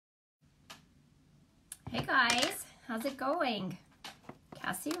Hey guys, how's it going?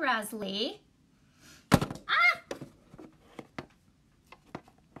 Cassie Rasley.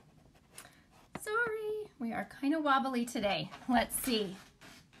 Sorry, we are kind of wobbly today. Let's see.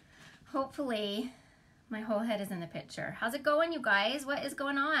 Hopefully my whole head is in the picture. How's it going, you guys? What is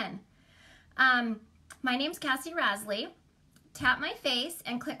going on? My name's Cassie Rasley. Tap my face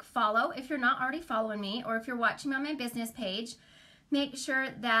and click follow if you're not already following me, or if you're watching me on my business page, make sure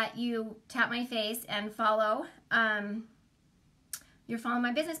that you tap my face and follow. You're following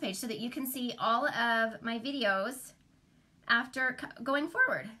my business page so that you can see all of my videos after going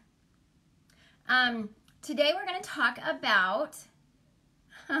forward. Today we're going to talk about,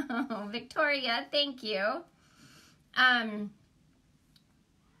 oh, Victoria, thank you. My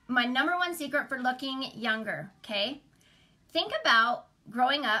number one secret for looking younger, okay? Think about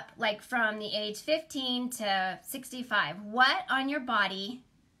growing up, like from the age 15 to 65. What on your body,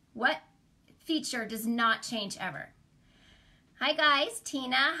 what feature does not change ever? Hi guys,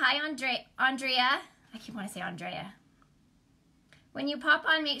 Tina. Hi Andrea. I keep wanting to say Andrea. When you pop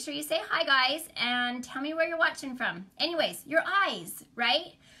on, make sure you say hi guys and tell me where you're watching from. Anyways, your eyes,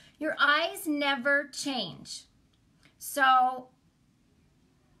 right? Your eyes never change. So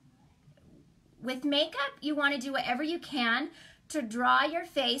with makeup, you want to do whatever you can to draw your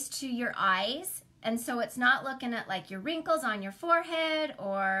face to your eyes, and so it's not looking at like your wrinkles on your forehead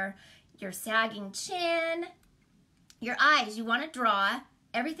or your sagging chin. Your eyes, you want to draw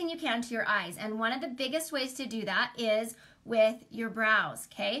everything you can to your eyes, and one of the biggest ways to do that is with your brows,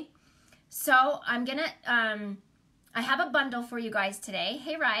 okay? So I'm gonna, I have a bundle for you guys today.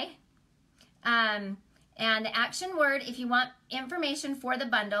 Hey, Rye. And the action word, if you want information for the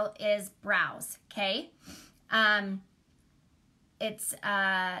bundle, is brows, okay? It's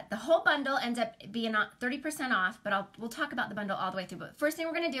the whole bundle ends up being 30% off, but we'll talk about the bundle all the way through. But first thing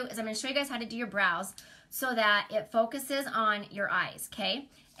we're gonna do is I'm gonna show you guys how to do your brows so that it focuses on your eyes, okay?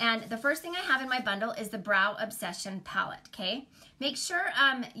 And the first thing I have in my bundle is the Brow Obsession palette, okay? Make sure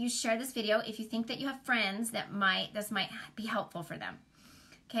you share this video if you think that you have friends that this might be helpful for them.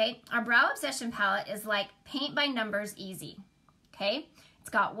 Okay, our Brow Obsession palette is like paint by numbers easy, okay? It's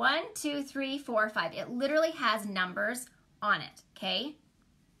got 1, 2, 3, 4, 5. It literally has numbers on it, okay?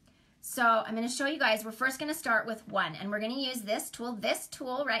 So I'm gonna show you guys, we're first gonna start with 1, and we're gonna use this tool. This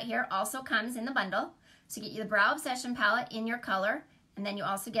tool right here also comes in the bundle. So you get the Brow Obsession palette in your color, and then you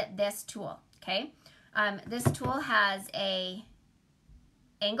also get this tool, okay? This tool has a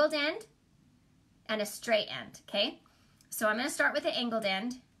angled end and a straight end, okay? So I'm going to start with the angled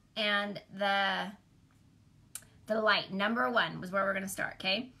end, and the light, number 1, was where we're going to start,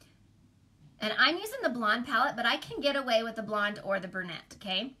 okay? And I'm using the blonde palette, but I can get away with the blonde or the brunette,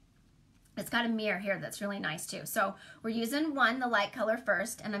 okay? It's got a mirror here that's really nice too. So we're using 1, the light color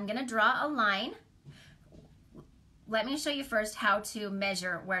first, and I'm going to draw a line. Let me show you first how to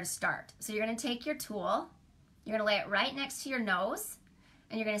measure where to start. So you're going to take your tool, you're going to lay it right next to your nose,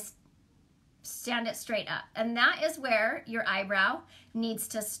 and you're going to stand it straight up, and that is where your eyebrow needs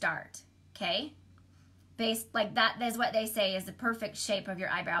to start, okay? Based like that is what they say is the perfect shape of your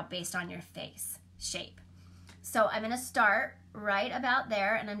eyebrow based on your face shape. So I'm going to start right about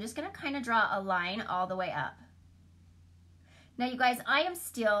there, and I'm just going to kind of draw a line all the way up. Now you guys, I am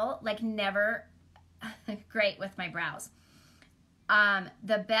still like never great with my brows. I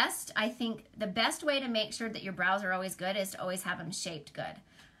think the best way to make sure that your brows are always good is to always have them shaped good.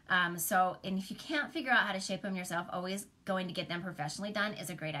 And if you can't figure out how to shape them yourself, always going to get them professionally done is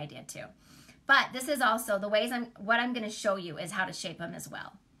a great idea too. But this is also the ways what I'm going to show you is how to shape them as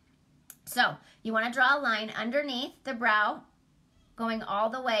well. So you want to draw a line underneath the brow going all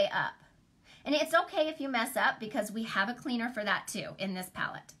the way up. And it's okay if you mess up because we have a cleaner for that too in this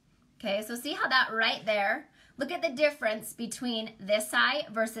palette. Okay, so see how that right there, look at the difference between this eye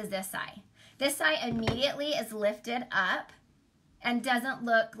versus this eye. This eye immediately is lifted up and doesn't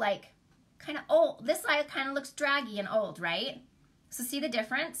look like kind of old. This eye kind of looks draggy and old, right? So see the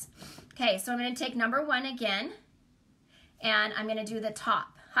difference? Okay, so I'm going to take number 1 again, and I'm going to do the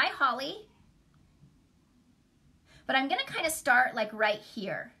top. Hi, Holly. But I'm going to kind of start like right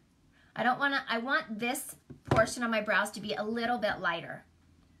here. I want this portion of my brows to be a little bit lighter.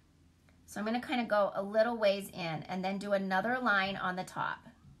 So I'm going to kind of go a little ways in and then do another line on the top.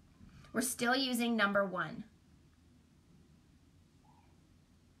 We're still using number 1.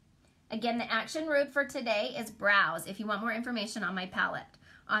 Again, the action word for today is brows if you want more information on my palette,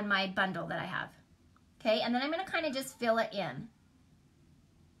 on my bundle that I have. Okay, and then I'm going to kind of just fill it in.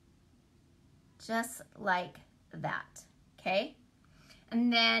 Just like that, okay?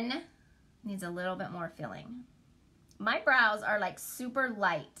 And then, needs a little bit more filling. My brows are like super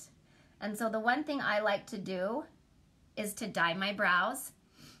light, And so the one thing I like to do is to dye my brows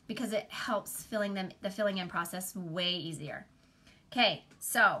because it helps the filling in process way easier. Okay,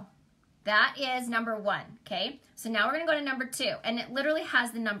 so that is number 1, okay? So now we're gonna go to number 2, and it literally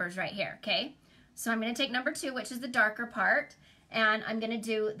has the numbers right here, okay? So I'm gonna take number 2, which is the darker part, and I'm gonna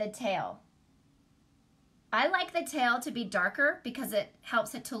do the tail. I like the tail to be darker because it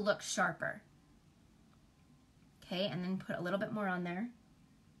helps it to look sharper. Okay, and then put a little bit more on there.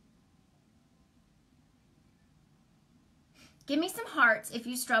 Give me some hearts if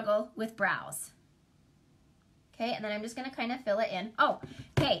you struggle with brows. Okay, and then I'm just gonna kind of fill it in. Oh,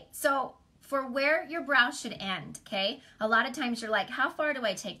 okay, so for where your brow should end, okay? A lot of times you're like, how far do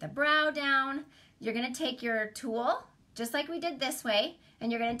I take the brow down? You're gonna take your tool, just like we did this way,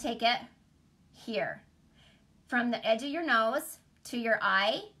 and you're gonna take it here. From the edge of your nose to your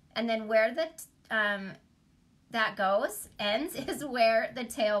eye, and then where the that goes, ends, is where the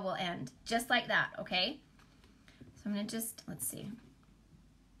tail will end. Just like that, okay? So I'm gonna just, let's see.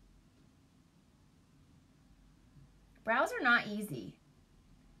 Brows are not easy.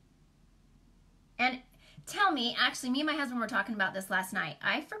 And tell me, actually, me and my husband were talking about this last night.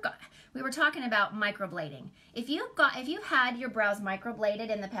 I forgot. We were talking about microblading. If you had your brows microbladed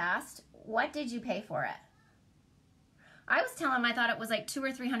in the past, what did you pay for it? I was telling him I thought it was like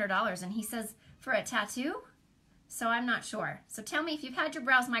 $200 or $300, and he says for a tattoo? So I'm not sure. So tell me if you've had your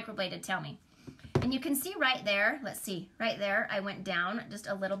brows microbladed, tell me. And you can see right there, let's see, right there, I went down just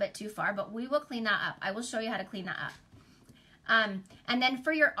a little bit too far, but we will clean that up. I will show you how to clean that up. And then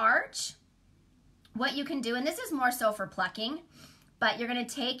for your arch, what you can do, and this is more so for plucking, but you're gonna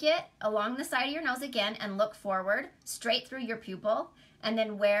take it along the side of your nose again and look forward, straight through your pupil, and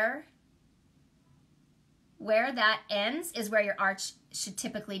then where that ends is where your arch should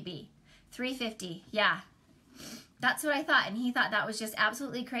typically be. 350, yeah. That's what I thought, and he thought that was just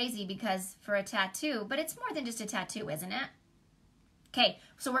absolutely crazy because for a tattoo, but it's more than just a tattoo, isn't it? Okay,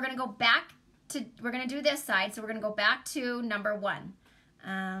 so we're gonna go back to, we're gonna do this side, so we're gonna go back to number 1.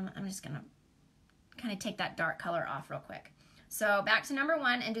 I'm just gonna kind of take that dark color off real quick. So back to number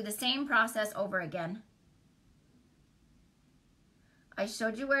 1 and do the same process over again. I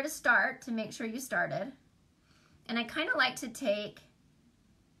showed you where to start to make sure you started. And I kind of like to take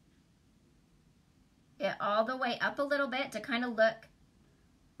it all the way up a little bit to kind of look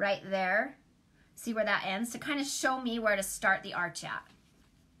right there. See where that ends, to kind of show me where to start the arch at.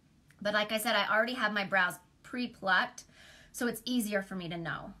 But like I said, I already have my brows pre-plucked, so it's easier for me to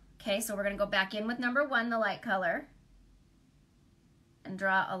know. Okay, so we're gonna go back in with number 1, the light color, and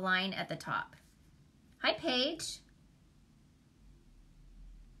draw a line at the top. Hi, Paige.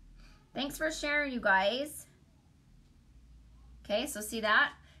 Thanks for sharing, you guys. Okay, so see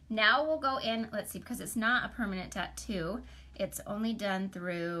that? Now we'll go in, let's see, because it's not a permanent tattoo, it's only done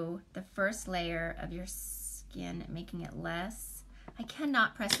through the first layer of your skin, making it less. I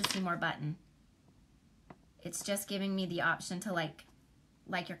cannot press the see more button. It's just giving me the option to like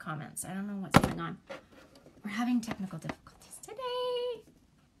your comments. I don't know what's going on. We're having technical difficulties today.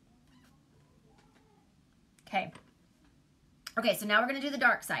 Okay. Okay, so now we're gonna do the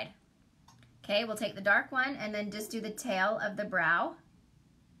dark side. Okay, we'll take the dark one and then just do the tail of the brow.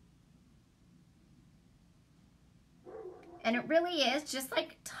 And it really is just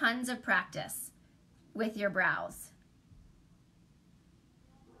like tons of practice with your brows.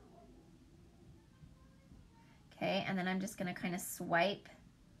 Okay, and then I'm just gonna kind of swipe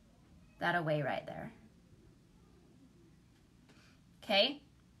that away right there. Okay,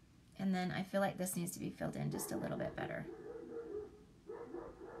 and then I feel like this needs to be filled in just a little bit better.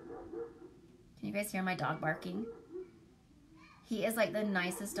 Can you guys hear my dog barking? He is like the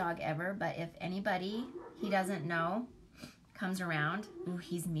nicest dog ever, but if anybody he doesn't know comes around, ooh,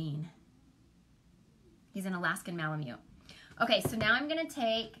 he's mean. He's an Alaskan Malamute. Okay, so now I'm gonna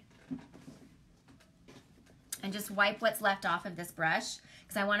take and just wipe what's left off of this brush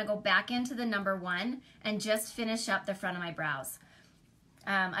because I want to go back into the number 1 and just finish up the front of my brows.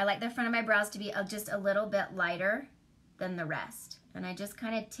 I like the front of my brows to be just a little bit lighter than the rest. And I just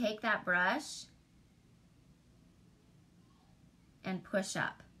kind of take that brush and push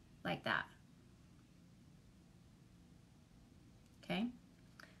up like that. Okay?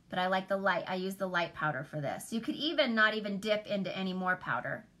 But I like the light. I use the light powder for this. You could even not even dip into any more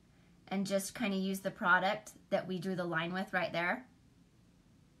powder and just kind of use the product that we drew the line with right there.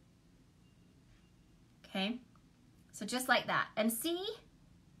 Okay? So just like that. And see?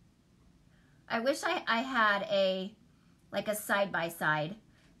 I wish I had a side-by-side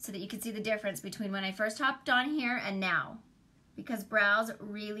so that you could see the difference between when I first hopped on here and now, because brows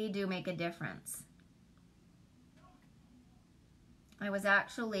really do make a difference. I was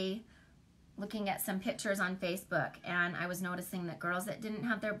actually looking at some pictures on Facebook, and I was noticing that girls that didn't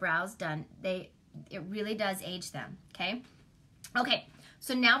have their brows done, it really does age them, okay? Okay,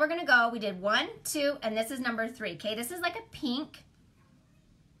 so now we're gonna go, we did 1, 2, and this is number 3, okay? This is like a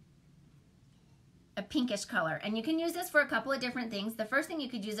pinkish color, and you can use this for a couple of different things. The first thing you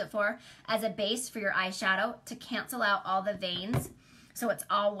could use it for as a base for your eyeshadow to cancel out all the veins so it's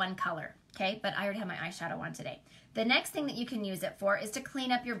all one color, okay? But I already have my eyeshadow on today. The next thing that you can use it for is to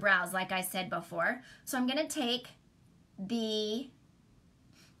clean up your brows, like I said before. So I'm gonna take the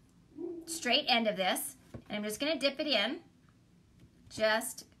straight end of this, and I'm just gonna dip it in,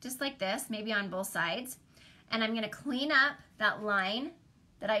 just like this, maybe on both sides. And I'm gonna clean up that line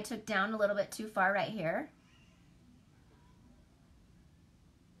that I took down a little bit too far right here.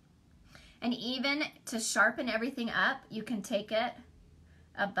 And even to sharpen everything up, you can take it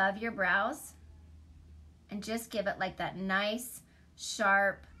above your brows and just give it like that nice,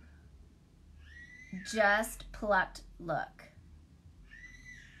 sharp, just plucked look.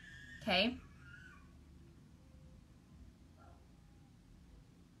 Okay?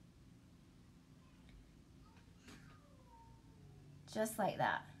 Just like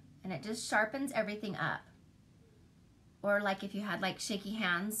that. And it just sharpens everything up. Or like if you had like shaky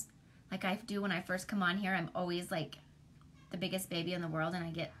hands, like I do when I first come on here, I'm always like the biggest baby in the world and I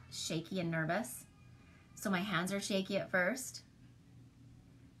get shaky and nervous. So my hands are shaky at first.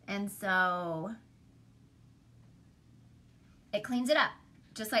 And so it cleans it up,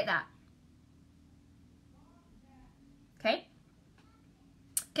 just like that. Okay?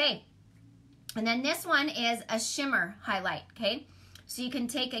 Okay. And then this one is a shimmer highlight, okay? So you can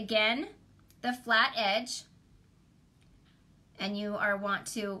take, again, the flat edge, and you want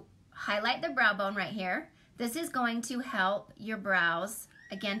to highlight the brow bone right here. This is going to help your brows,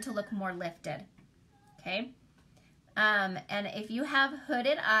 again, to look more lifted, okay? And if you have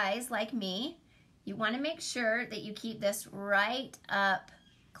hooded eyes like me, you want to make sure that you keep this right up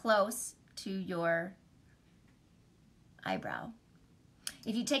close to your eyebrow.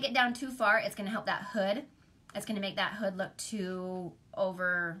 If you take it down too far, it's going to help that hood. It's going to make that hood look too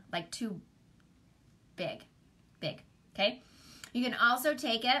big, okay? You can also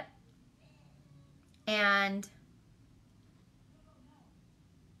take it and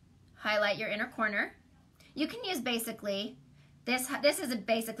highlight your inner corner. You can use basically, this is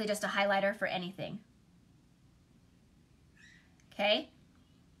basically just a highlighter for anything, okay?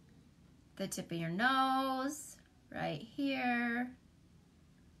 The tip of your nose, right here.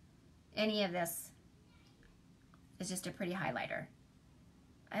 Any of this is just a pretty highlighter.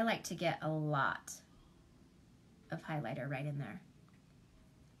 I like to get a lot of highlighter right in there.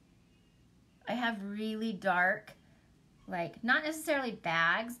 I have really dark, like not necessarily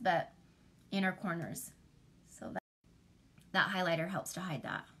bags, but inner corners. So that highlighter helps to hide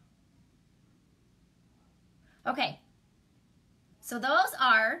that. Okay, so those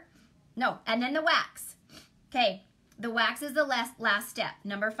are, and then the wax. Okay, the wax is the last step,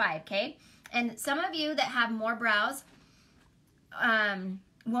 number 5, okay? And some of you that have more brows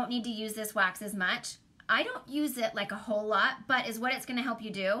won't need to use this wax as much. I don't use it like a whole lot, but what it's gonna help you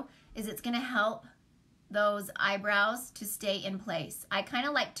do is it's gonna help those eyebrows to stay in place. I kind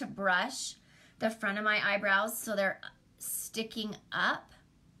of like to brush the front of my eyebrows so they're sticking up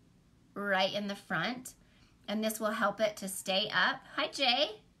right in the front, and this will help it to stay up. Hi,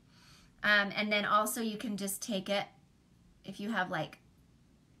 Jay. And then also you can just take it, if you have like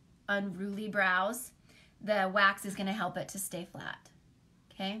unruly brows, the wax is gonna help it to stay flat,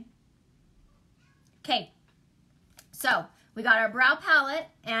 okay? Okay, so we got our brow palette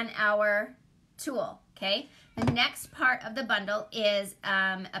and our tool, okay? The next part of the bundle is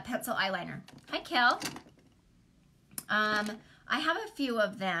a pencil eyeliner. Hi, Kel. I have a few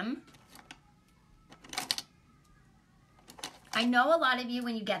of them. I know a lot of you,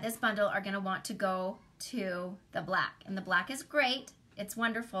 when you get this bundle, are gonna want to go to the black, and the black is great, it's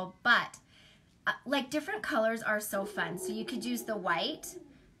wonderful, but like different colors are so fun. So you could use the white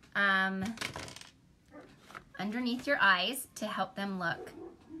underneath your eyes to help them look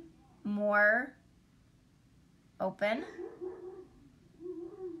more open.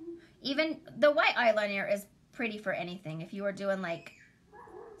 Even the white eyeliner is pretty for anything. If you were doing like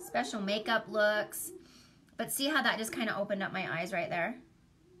special makeup looks, but see how that just kind of opened up my eyes right there?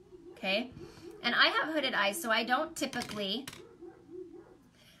 Okay, and I have hooded eyes, so I don't typically,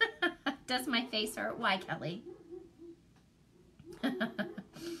 does my face hurt? Why, Kelly?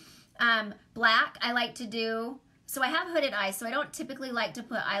 Black, I like to do, so I have hooded eyes, so I don't typically like to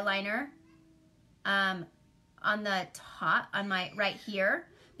put eyeliner on the top, on my, right here,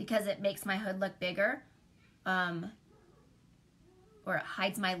 because it makes my hood look bigger. or it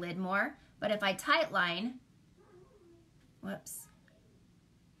hides my lid more. But if I tight line, whoops,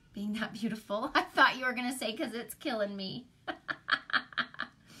 being that beautiful, I thought you were gonna say because it's killing me.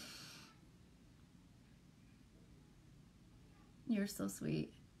 You're so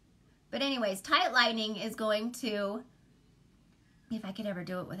sweet. But anyways, tight lining is going to, if I could ever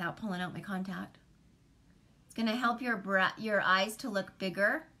do it without pulling out my contact, it's gonna help your eyes to look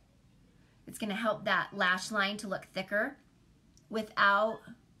bigger. It's gonna help that lash line to look thicker without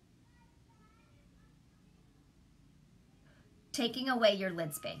taking away your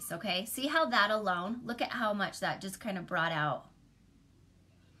lid space, okay? See how that alone, look at how much that just kind of brought out,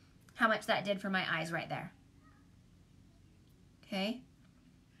 how much that did for my eyes right there. Okay?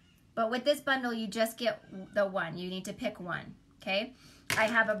 But with this bundle, you just get the one. You need to pick one, okay? I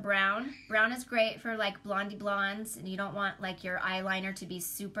have a brown. Brown is great for like blondie blondes, and you don't want like your eyeliner to be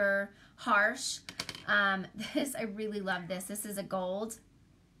super harsh. This, I really love this. This is a gold.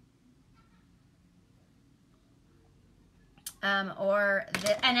 And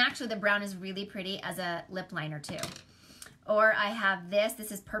actually the brown is really pretty as a lip liner too. Or I have this. This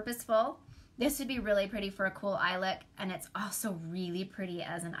is Purposeful. This would be really pretty for a cool eye look, and it's also really pretty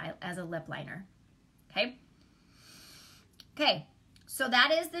as a lip liner. Okay? Okay, so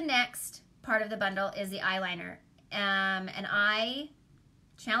that is the next part of the bundle is the eyeliner. And I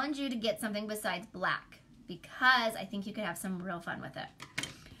challenge you to get something besides black because I think you could have some real fun with it.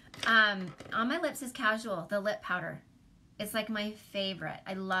 On my lips is Casual, the lip powder. It's like my favorite.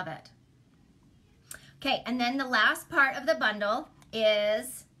 I love it. Okay, and then the last part of the bundle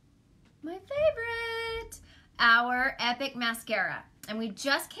is my favorite, our Epic Mascara. And we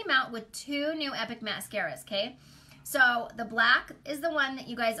just came out with 2 new Epic Mascaras, okay? So the black is the one that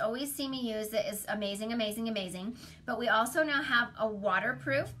you guys always see me use that is amazing, amazing, amazing. But we also now have a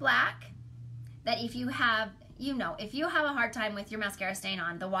waterproof black that if you have, you know, if you have a hard time with your mascara staying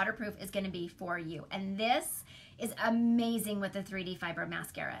on, the waterproof is gonna be for you. And this is amazing with the 3D Fiber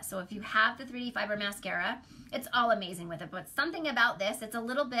Mascara. So if you have the 3D Fiber Mascara, it's all amazing with it. But something about this, it's a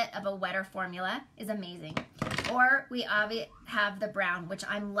little bit of a wetter formula, is amazing. Or we have the brown, which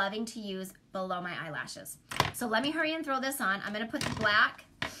I'm loving to use below my eyelashes. So let me hurry and throw this on. I'm gonna put the black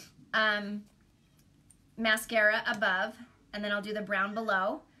mascara above, and then I'll do the brown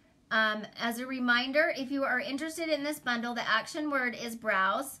below. As a reminder, if you are interested in this bundle, the action word is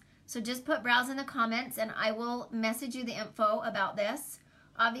brows. So just put brows in the comments and I will message you the info about this.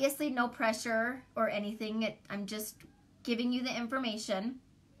 Obviously no pressure or anything. I'm just giving you the information.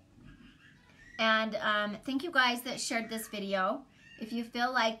 And thank you guys that shared this video. If you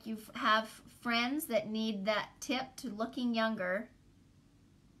feel like you have friends that need that tip to looking younger,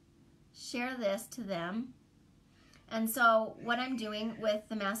 share this to them. And so what I'm doing with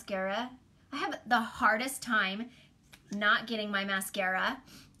the mascara, I have the hardest time not getting my mascara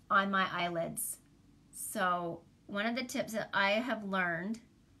on my eyelids. So one of the tips that I have learned,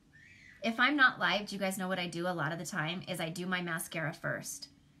 if I'm not live, do you guys know what I do a lot of the time is I do my mascara first.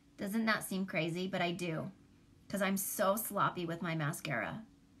 Doesn't that seem crazy? But I do, because I'm so sloppy with my mascara.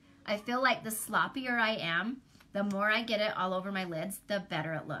 I feel like the sloppier I am, the more I get it all over my lids, the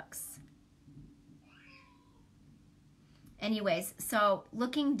better it looks. Anyways, so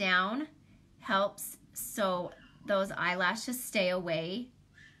looking down helps so those eyelashes stay away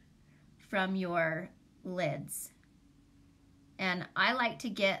from your lids. And I like to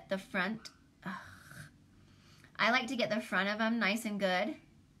get the front, I like to get the front of them nice and good.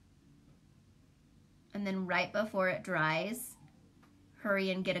 And then right before it dries,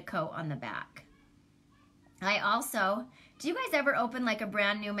 hurry and get a coat on the back. I also, do you guys ever open like a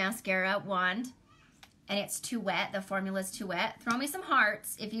brand new mascara wand and it's too wet, the formula's too wet? Throw me some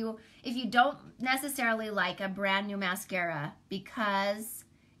hearts if you don't necessarily like a brand new mascara because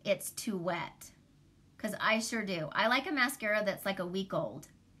it's too wet, because I sure do. I like a mascara that's like a week old.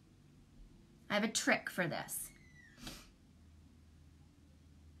 I have a trick for this.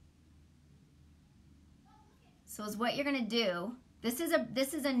 So is what you're gonna do, this is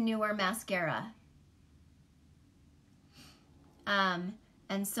a newer mascara.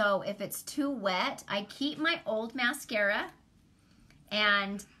 And so if it's too wet, I keep my old mascara,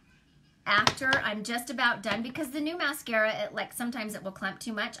 and after I'm just about done, because the new mascara, like sometimes it will clump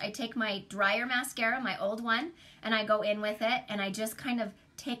too much, I take my drier mascara, my old one, and I go in with it and I just kind of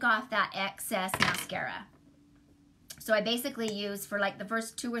take off that excess mascara. So I basically use, for like the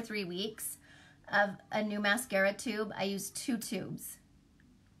first 2 or 3 weeks of a new mascara tube, I use 2 tubes.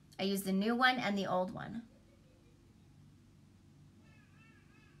 I use the new one and the old one.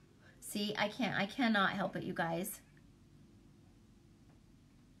 See, I cannot help it, you guys.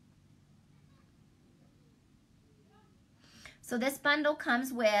 So this bundle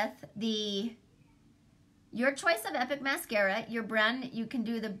comes with your choice of Epic mascara, your brand. You can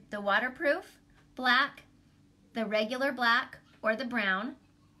do the waterproof black, the regular black, or the brown.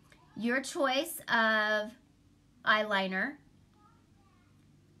 Your choice of eyeliner,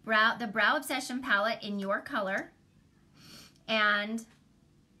 the Brow Obsession palette in your color, and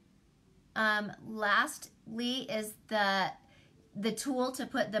lastly is the tool to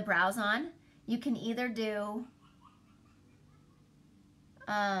put the brows on. You can either do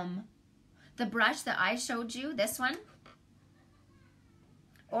the brush that I showed you, this one,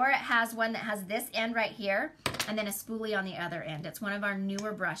 or it has one that has this end right here and then a spoolie on the other end. It's one of our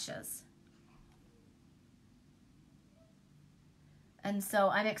newer brushes. And so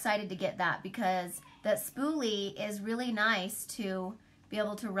I'm excited to get that because that spoolie is really nice to be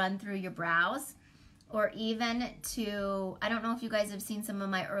able to run through your brows, or even to, I don't know if you guys have seen some of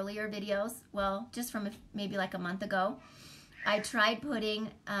my earlier videos, well, just from maybe like a month ago. I tried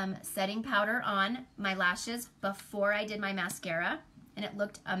putting setting powder on my lashes before I did my mascara, and it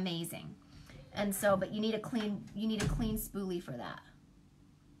looked amazing. And so, but you need a clean spoolie for that.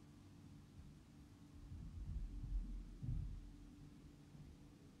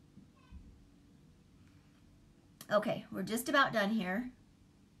 Okay, we're just about done here.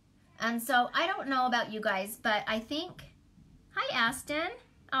 And so I don't know about you guys, but I think, hi Aston.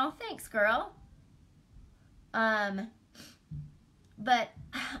 Oh, thanks girl. But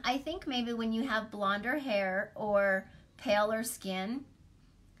I think maybe when you have blonder hair or paler skin,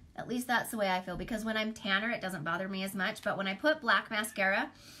 at least that's the way I feel, because when I'm tanner, it doesn't bother me as much. But when I put black mascara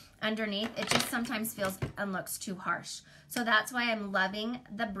underneath, it just sometimes feels and looks too harsh. So that's why I'm loving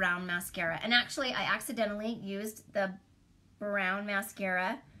the brown mascara. And actually, I accidentally used the brown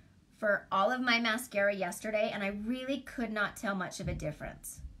mascara for all of my mascara yesterday, and I really could not tell much of a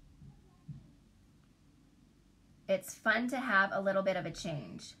difference. It's fun to have a little bit of a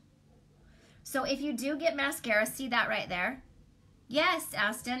change. So if you do get mascara, see that right there? Yes,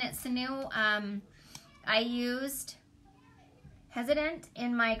 Aston, it's the new, I used Hesitant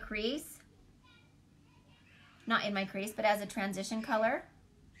in my crease. Not in my crease, but as a transition color.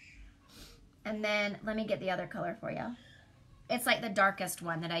 And then, let me get the other color for you. It's like the darkest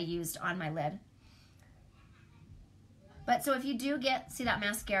one that I used on my lid. But so if you do get, see that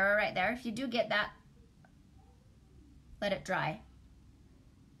mascara right there? If you do get that, let it dry.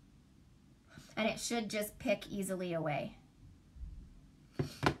 And it should just pick easily away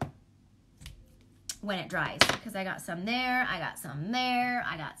when it dries, because I got some there, I got some there,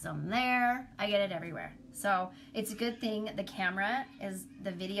 I got some there. I get it everywhere. So it's a good thing the camera is,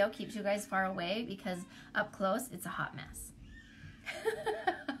 the video keeps you guys far away, because up close it's a hot mess.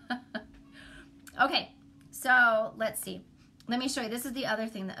 Okay, so let's see. Let me show you. This is the other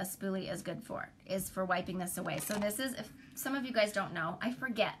thing that a spoolie is good for, is for wiping this away. So this is, if some of you guys don't know, I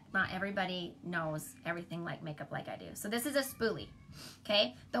forget, not everybody knows everything like makeup like I do. So this is a spoolie,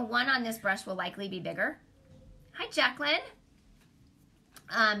 okay? The one on this brush will likely be bigger. Hi, Jacqueline.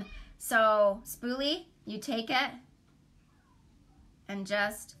 So spoolie, you take it and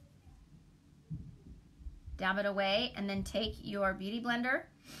just dab it away, and then take your beauty blender,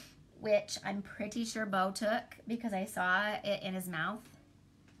 which I'm pretty sure Bo took because I saw it in his mouth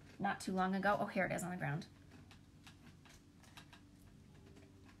not too long ago. Oh, here it is on the ground.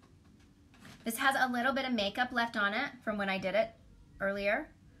 This has a little bit of makeup left on it from when I did it earlier.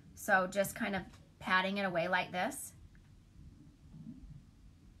 So just kind of patting it away like this.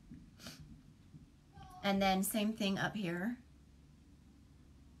 And then same thing up here.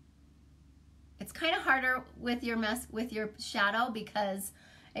 It's kind of harder with your shadow because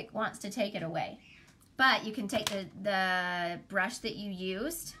it wants to take it away. But you can take the brush that you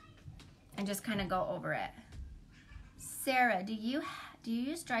used and just kind of go over it. Sarah, do you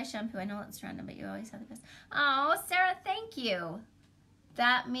use dry shampoo? I know it's random, but you always have the best. Oh, Sarah, thank you.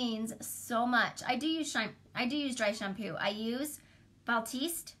 That means so much. I do use dry shampoo. I use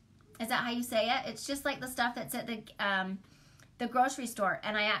Baltiste. Is that how you say it? It's just like the stuff that's at the grocery store,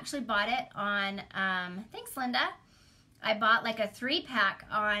 and I actually bought it on, thanks Linda, I bought like a 3-pack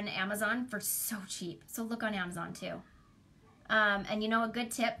on Amazon for so cheap, so look on Amazon too. And you know, a good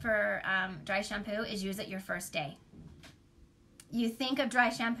tip for dry shampoo is use it your first day. You think of dry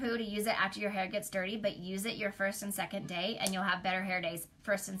shampoo to use it after your hair gets dirty, but use it your first and second day, and you'll have better hair days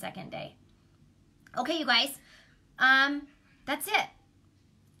first and second day. Okay, you guys, that's it.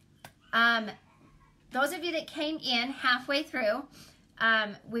 Those of you that came in halfway through,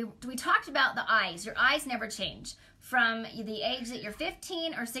 we talked about the eyes. Your eyes never change. From the age that you're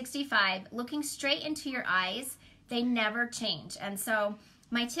 15 or 65, looking straight into your eyes, they never change. And so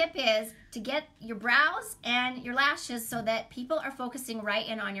my tip is to get your brows and your lashes so that people are focusing right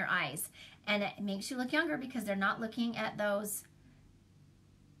in on your eyes. And it makes you look younger because they're not looking at those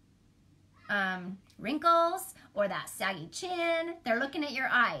wrinkles or that saggy chin. They're looking at your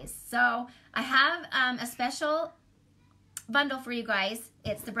eyes. So I have a special bundle for you guys.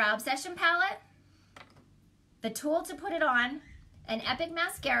 It's the Brow Obsession palette, the tool to put it on, an Epic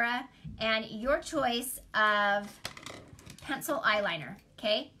mascara, and your choice of pencil eyeliner,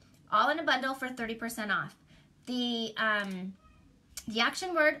 okay? All in a bundle for 30% off. The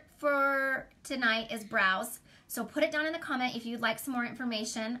action word for tonight is brows. So put it down in the comment if you'd like some more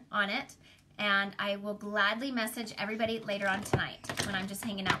information on it, and I will gladly message everybody later on tonight when I'm just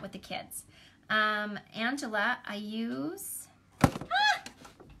hanging out with the kids. Angela, I use...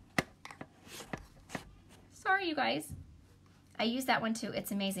 Sorry, you guys. I use that one too.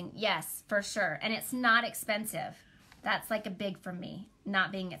 It's amazing. Yes, for sure. And it's not expensive. That's like a big for me,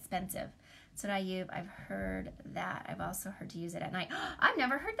 not being expensive. So I've heard that. I've also heard to use it at night. I've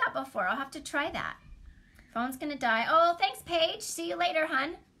never heard that before. I'll have to try that. Phone's gonna die. Oh, thanks, Paige. See you later,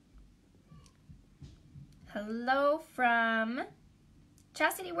 hun. Hello from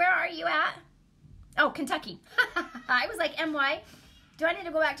Chastity. Where are you at? Oh, Kentucky. I was like, MY. Do I need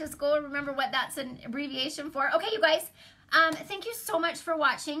to go back to school and remember what that's an abbreviation for? Okay, you guys. Thank you so much for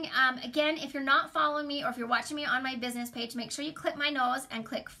watching. Again, if you're not following me or if you're watching me on my business page, make sure you click my nose and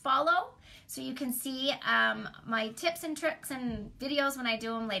click follow so you can see my tips and tricks and videos when I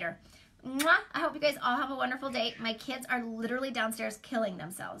do them later. Mwah! I hope you guys all have a wonderful day. My kids are literally downstairs killing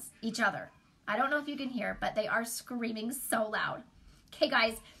themselves, each other. I don't know if you can hear, but they are screaming so loud. Okay,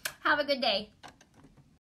 guys, have a good day.